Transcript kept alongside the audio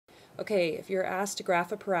Okay, if you're asked to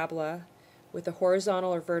graph a parabola with a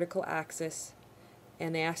horizontal or vertical axis,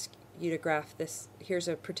 and they ask you to graph this, here's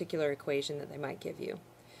a particular equation that they might give you.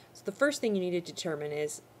 So the first thing you need to determine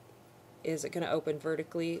is it going to open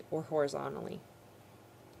vertically or horizontally?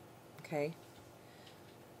 Okay.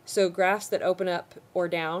 So graphs that open up or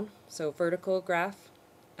down, so vertical graph,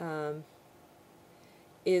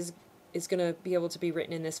 is going to be able to be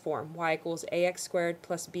written in this form: y equals ax squared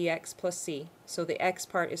plus bx plus c. So the x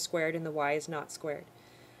part is squared and the y is not squared.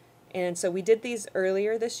 And so we did these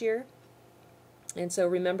earlier this year. And so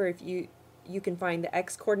remember, if you can find the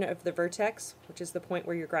x coordinate of the vertex, which is the point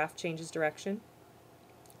where your graph changes direction,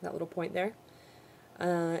 that little point there.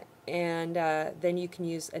 Then you can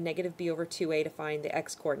use a negative b over 2a to find the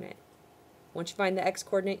x coordinate. Once you find the x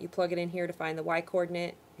coordinate, you plug it in here to find the y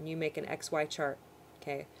coordinate, and you make an xy chart.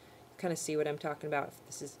 Okay, you kind of see what I'm talking about.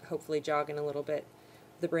 This is hopefully jogging a little bit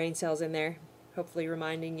the brain cells in there, hopefully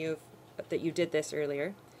reminding you that you did this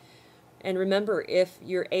earlier. And remember, if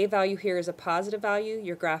your a value here is a positive value,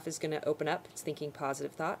 your graph is going to open up. It's thinking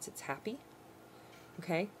positive thoughts. It's happy.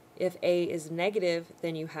 Okay. If a is negative,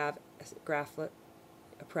 then you have a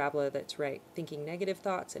parabola that's thinking negative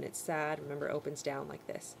thoughts, and it's sad. Remember, it opens down like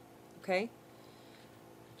this. Okay.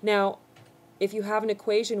 Now, if you have an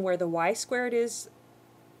equation where the y is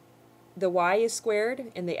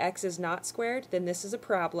squared and the x is not squared, then this is a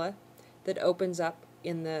parabola that opens up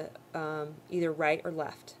in the either right or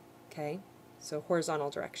left. Okay, so horizontal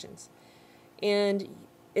directions. And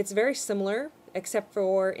it's very similar, except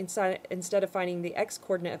for instead of finding the x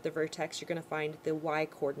coordinate of the vertex, you're going to find the y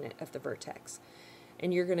coordinate of the vertex.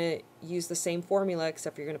 And you're going to use the same formula,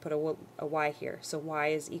 except you're going to put a y here. So y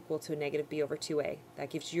is equal to negative b over 2a. That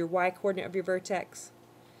gives you your y coordinate of your vertex.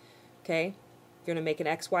 Okay, you're going to make an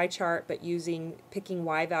xy chart, but picking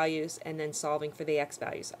y values and then solving for the x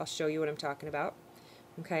values. I'll show you what I'm talking about.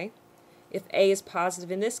 Okay. If a is positive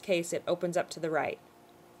in this case, it opens up to the right,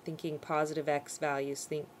 thinking positive x values.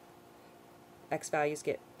 Think x values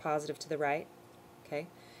get positive to the right. Okay,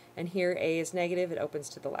 and here a is negative, it opens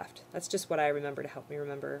to the left. That's just what I remember to help me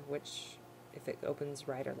remember if it opens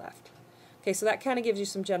right or left. Okay, so that kind of gives you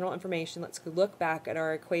some general information. Let's look back at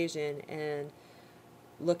our equation and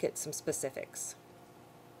look at some specifics.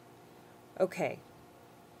 Okay.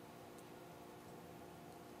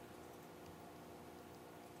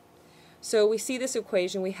 So we see this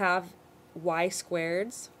equation, we have y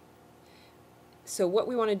squareds. So what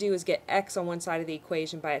we want to do is get x on one side of the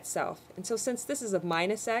equation by itself. And so since this is a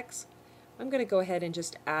minus x, I'm going to go ahead and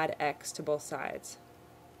just add x to both sides.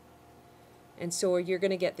 And so you're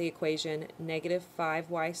going to get the equation negative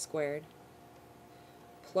 5y squared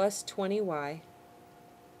plus 20y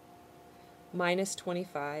minus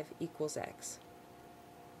 25 equals x.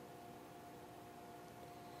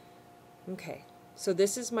 Okay. So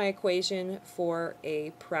this is my equation for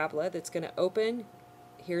a parabola that's going to open.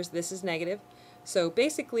 This is negative. So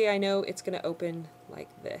basically I know it's going to open like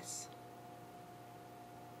this.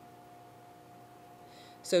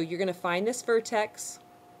 So you're going to find this vertex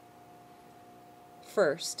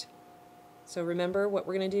first. So remember what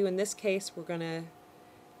we're going to do in this case, we're going to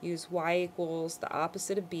use y equals the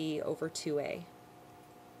opposite of b over 2a.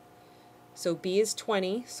 So b is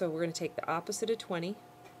 20, so we're going to take the opposite of 20.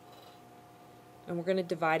 And we're going to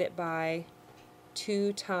divide it by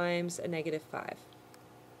 2 times a negative 5.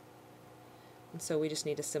 And so we just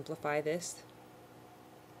need to simplify this.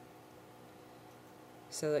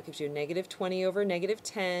 So that gives you negative 20 over negative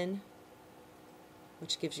 10,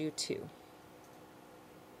 which gives you 2.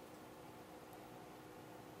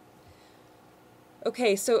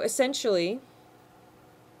 Okay, so essentially,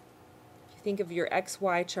 if you think of your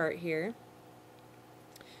xy chart here,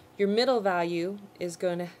 your middle value is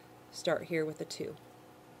going to start here with a 2.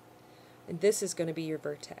 And this is going to be your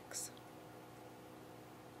vertex.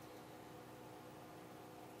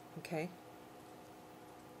 Okay.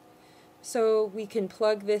 So we can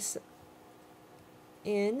plug this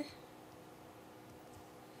in.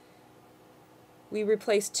 We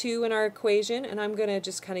replace 2 in our equation, and I'm going to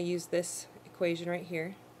just kind of use this equation right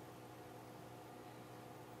here,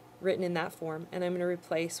 written in that form, and I'm going to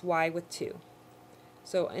replace y with 2.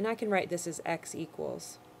 So, and I can write this as x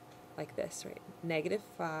equals like this, right? Negative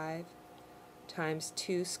 5 times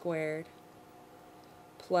 2 squared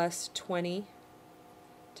plus 20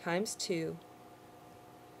 times 2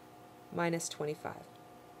 minus 25.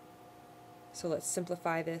 So let's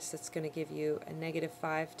simplify this. It's going to give you a negative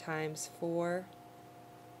 5 times 4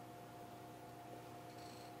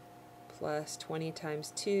 plus 20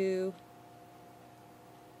 times 2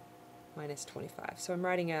 minus 25. So I'm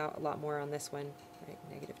writing out a lot more on this one. Right?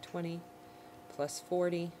 Negative 20 plus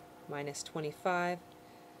 40 minus 25.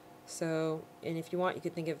 So, and if you want, you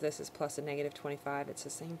could think of this as plus a negative 25. It's the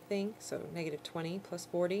same thing. So negative 20 plus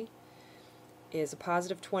 40 is a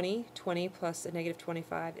positive 20. 20 plus a negative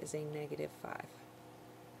 25 is a negative 5.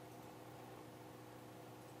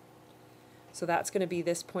 So that's going to be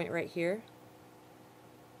this point right here.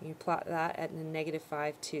 You plot that at a negative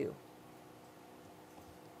 5, 2.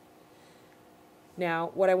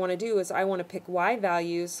 Now, what I want to do is I want to pick y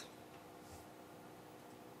values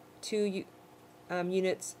 2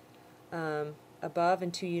 units above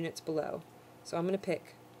and 2 units below. So I'm going to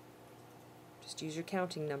pick, just use your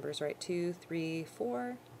counting numbers, right? 2, 3,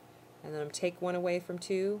 4, and then I'm take 1 away from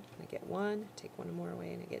 2, I get 1, take 1 more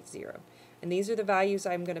away, and I get 0. And these are the values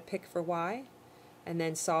I'm going to pick for y, and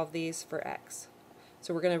then solve these for x.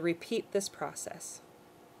 So we're going to repeat this process.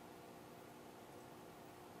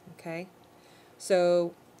 Okay?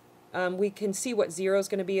 So we can see what 0 is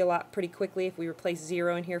going to be a lot pretty quickly. If we replace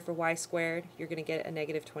 0 in here for y squared, you're going to get a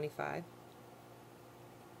negative 25.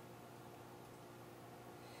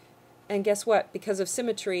 And guess what? Because of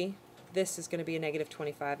symmetry, this is going to be a negative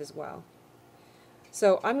 25 as well.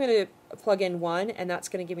 So I'm going to plug in 1, and that's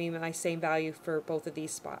going to give me my same value for both of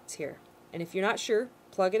these spots here. And if you're not sure,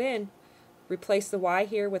 plug it in. Replace the y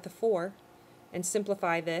here with a 4, and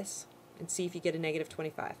simplify this, and see if you get a negative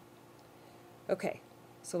 25. Okay,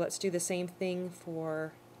 so let's do the same thing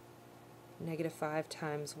for negative 5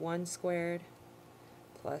 times 1 squared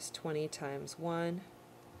plus 20 times 1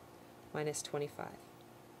 minus 25.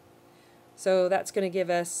 So that's going to give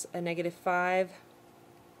us a negative 5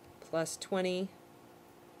 plus 20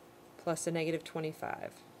 plus a negative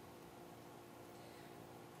 25.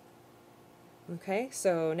 Okay,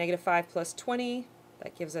 so negative 5 plus 20,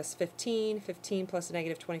 that gives us 15. 15 plus a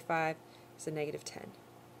negative 25 is a negative 10.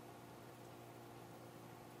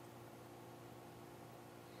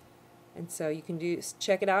 And so you can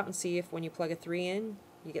check it out and see if when you plug a 3 in,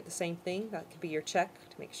 you get the same thing. That could be your check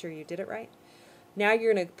to make sure you did it right. Now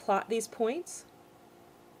you're going to plot these points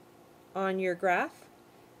on your graph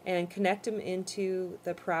and connect them into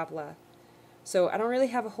the parabola. So I don't really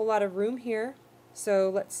have a whole lot of room here, so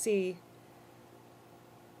let's see.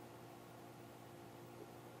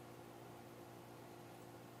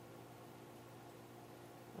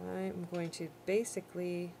 I'm going to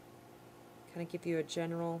basically kind of give you a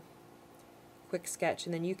general quick sketch,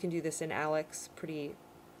 and then you can do this in Alex,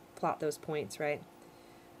 plot those points, right?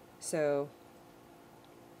 So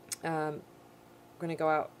we're going to go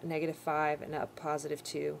out negative 5 and up positive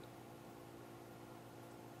 2.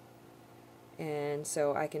 And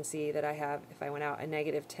so I can see that I have, if I went out a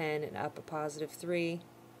negative 10 and up a positive 3,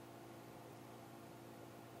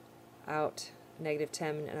 out negative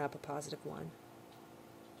 10 and up a positive 1.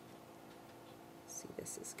 See,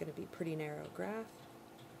 this is going to be a pretty narrow graph,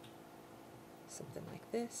 something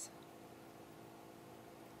like this.